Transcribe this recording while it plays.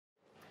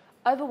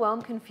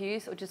Overwhelmed,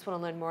 confused, or just want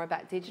to learn more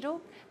about digital?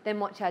 Then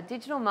watch our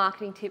digital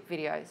marketing tip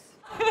videos.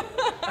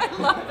 I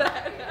love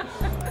that.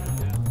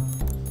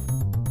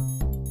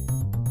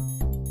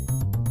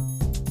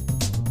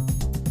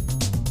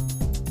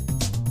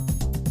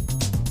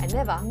 And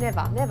never,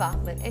 never, never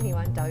let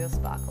anyone dull your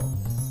sparkle.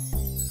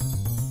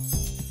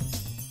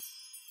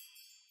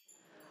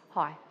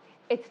 Hi,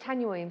 it's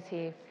Tanya Williams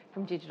here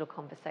from Digital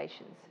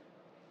Conversations.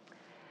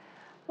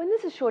 When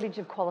there's a shortage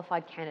of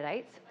qualified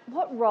candidates,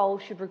 what role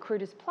should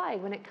recruiters play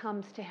when it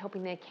comes to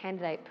helping their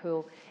candidate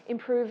pool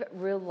improve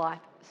real-life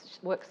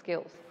work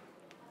skills?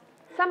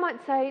 Some might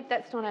say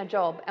that's not our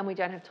job and we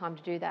don't have time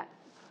to do that,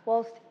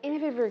 whilst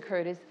innovative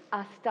recruiters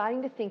are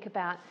starting to think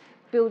about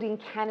building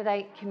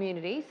candidate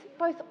communities,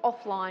 both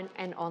offline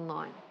and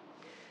online.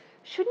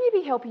 Shouldn't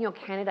you be helping your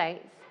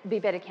candidates be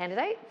better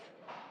candidates?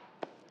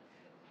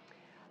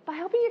 By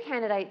helping your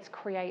candidates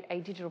create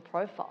a digital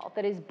profile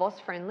that is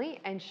boss-friendly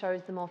and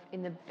shows them off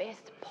in the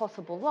best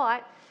possible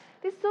light,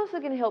 this is also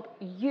going to help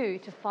you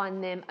to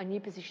find them a new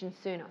position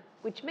sooner,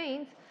 which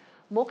means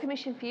more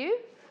commission for you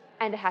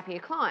and a happier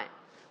client,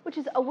 which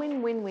is a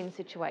win-win-win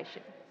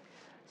situation.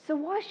 So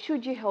why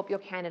should you help your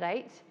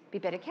candidates be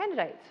better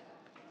candidates?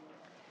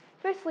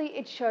 Firstly,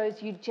 it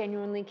shows you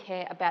genuinely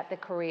care about their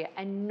career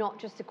and not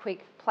just a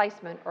quick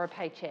placement or a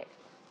paycheck.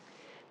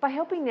 By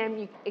helping them,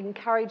 you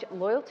encourage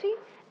loyalty,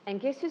 and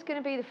guess who's going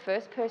to be the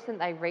first person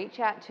they reach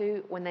out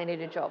to when they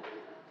need a job?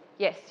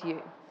 Yes,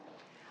 you.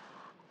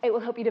 It will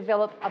help you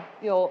develop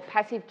your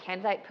passive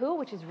candidate pool,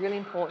 which is really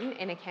important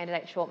in a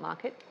candidate short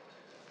market.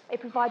 It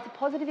provides a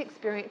positive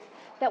experience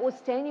that will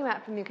stand you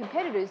out from your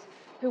competitors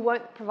who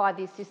won't provide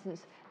the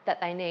assistance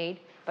that they need,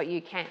 but you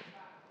can.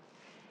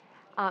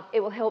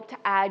 It will help to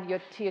add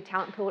to your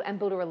talent pool and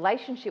build a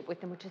relationship with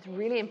them, which is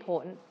really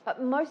important.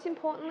 But most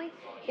importantly,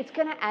 it's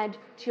going to add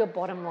to your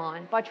bottom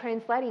line by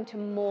translating to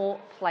more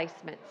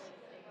placements.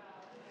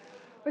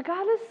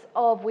 Regardless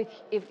of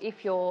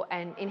if you're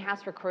an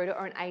in-house recruiter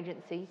or an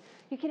agency,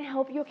 you can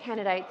help your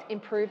candidates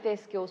improve their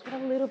skills with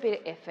a little bit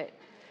of effort.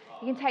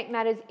 You can take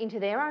matters into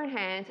their own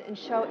hands and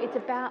show it's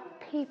about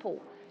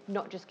people,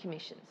 not just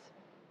commissions.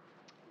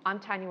 I'm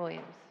Tanya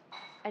Williams,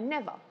 and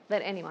never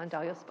let anyone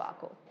dull your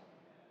sparkle.